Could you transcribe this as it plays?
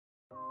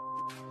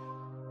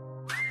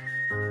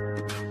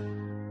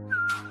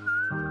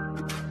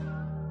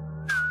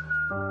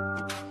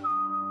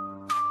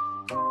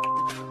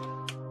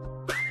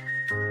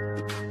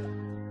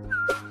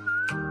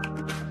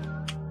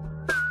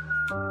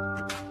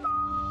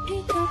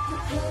Pick up the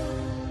pen,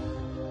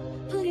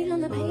 put it on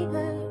the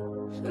paper,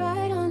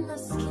 right on my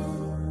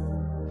skin.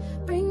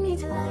 Bring me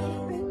to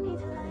life, bring me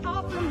to life.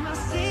 Off from my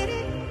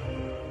city,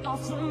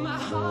 off from my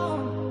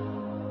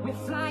home.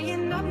 We're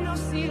flying up no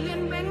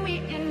ceiling when we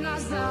in our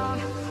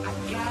zone. I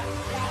got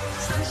that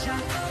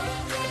sunshine.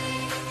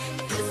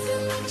 This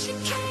is what you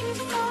came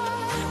for.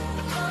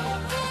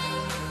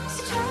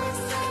 So try and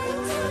say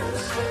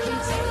touch. I can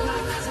take my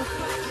eyes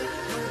off of you.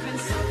 Moving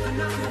so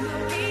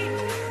phenomenally.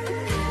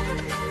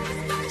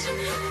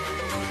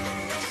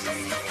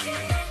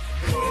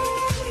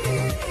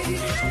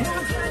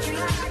 Wanna touch you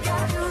like I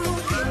got you.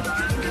 Feel the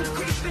hunger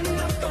creeping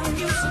up on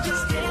you. So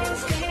just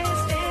dance,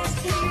 dance, dance.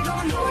 You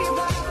don't know you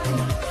well.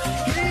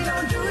 He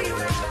don't do you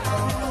well.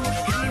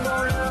 He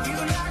won't love you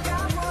like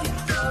I would.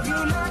 Love you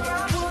like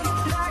I would,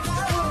 like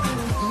I would.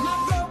 My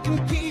broken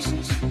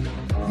pieces,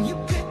 you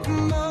pick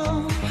them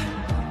up.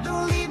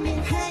 Don't leave me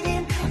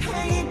hanging,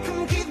 hanging.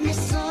 Come give me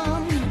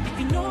some. If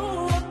you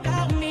know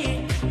about me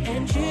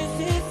and choose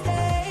to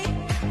stay,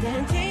 then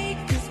take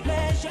this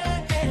pleasure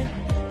and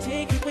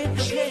take it with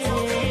the pain.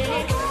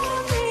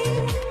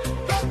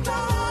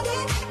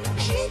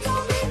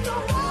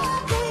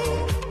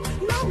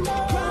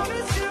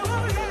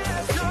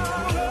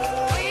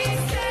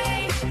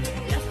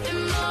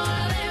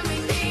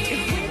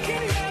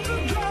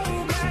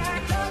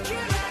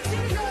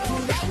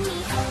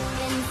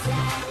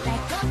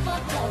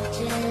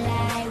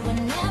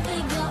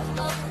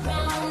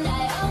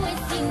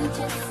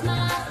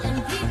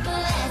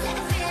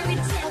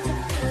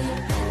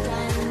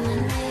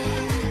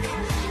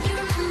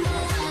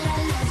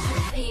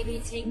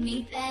 Take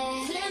me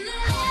back. Turn the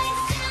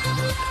lights down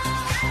low.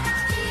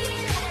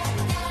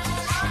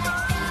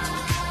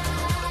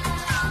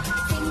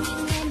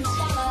 Singing in the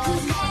shower.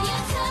 'Cause when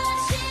you're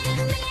touching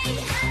me,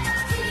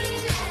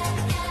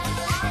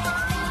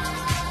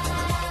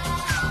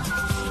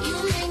 you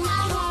make my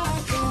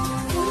heart go.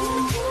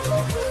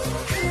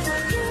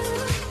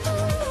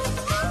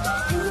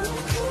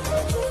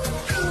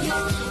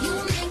 You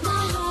make my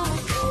heart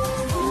go.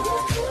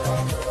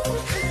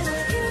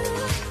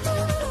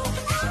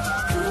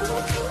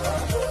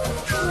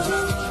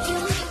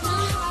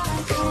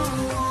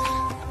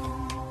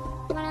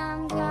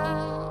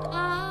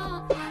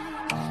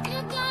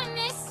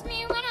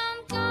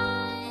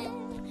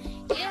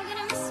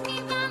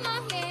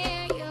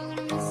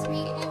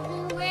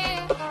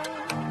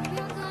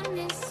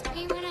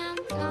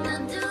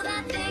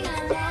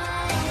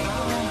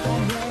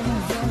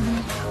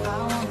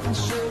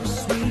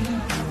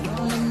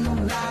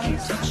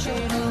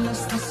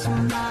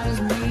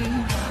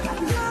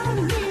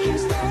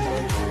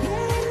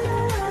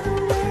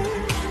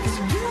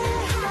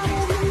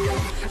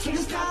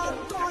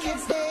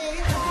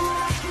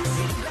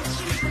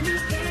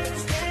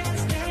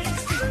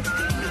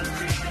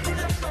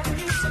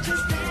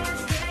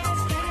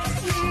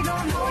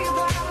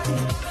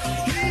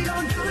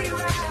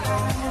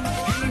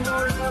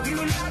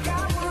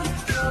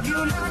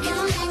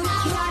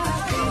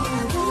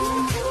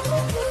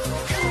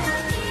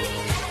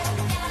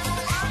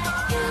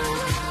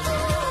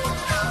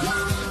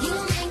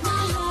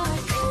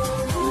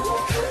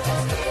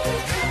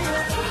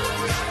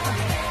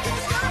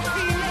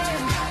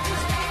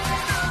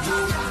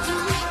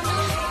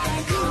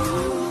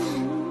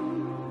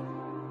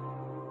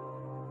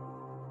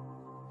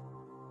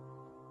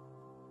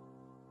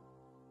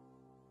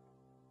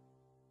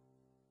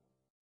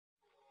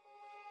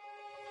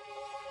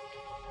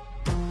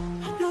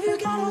 You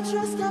got all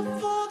dressed up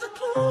for the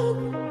club.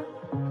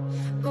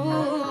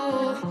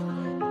 Ooh,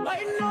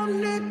 waiting on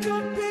Nick to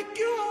pick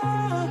you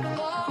up.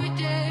 All we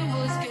did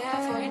was care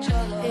for each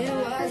other. It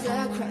was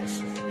a crush.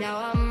 Now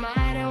I'm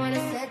mine. I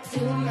wanna say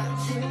too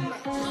much.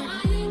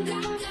 I ain't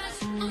got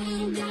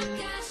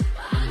cash.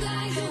 But I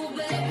got you,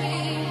 baby.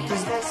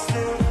 'Cause that's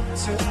still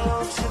too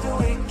long to the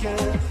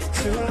weekend.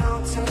 Too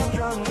long till I'm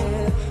drunk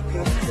with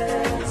good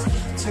friends.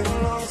 Too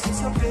long since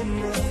I've been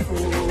a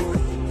fool.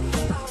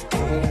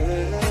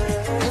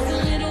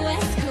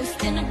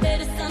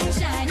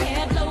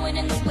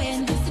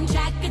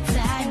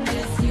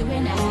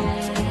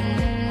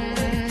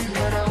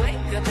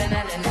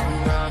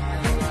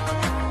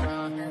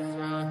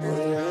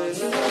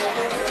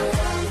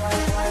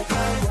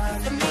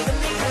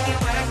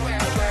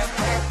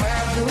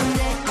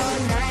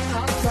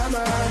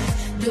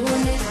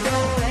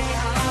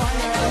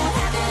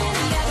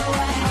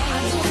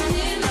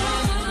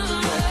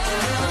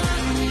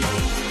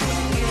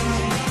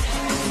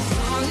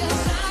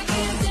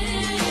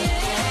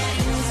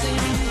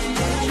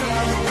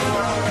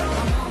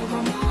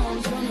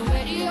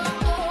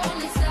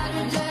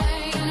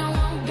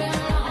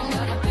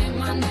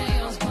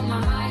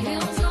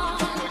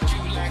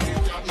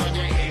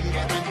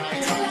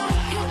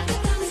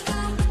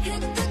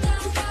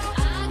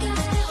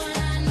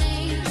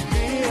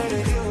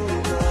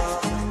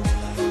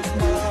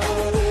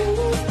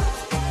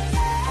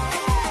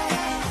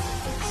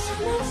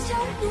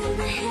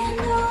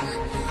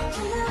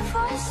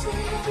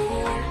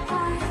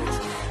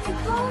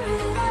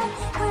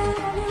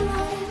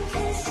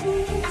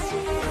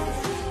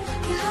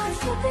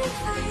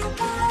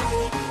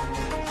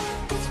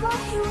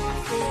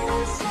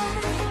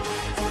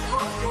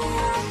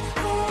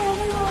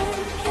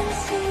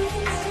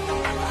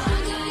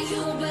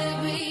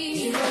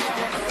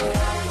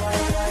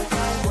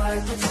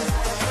 Work,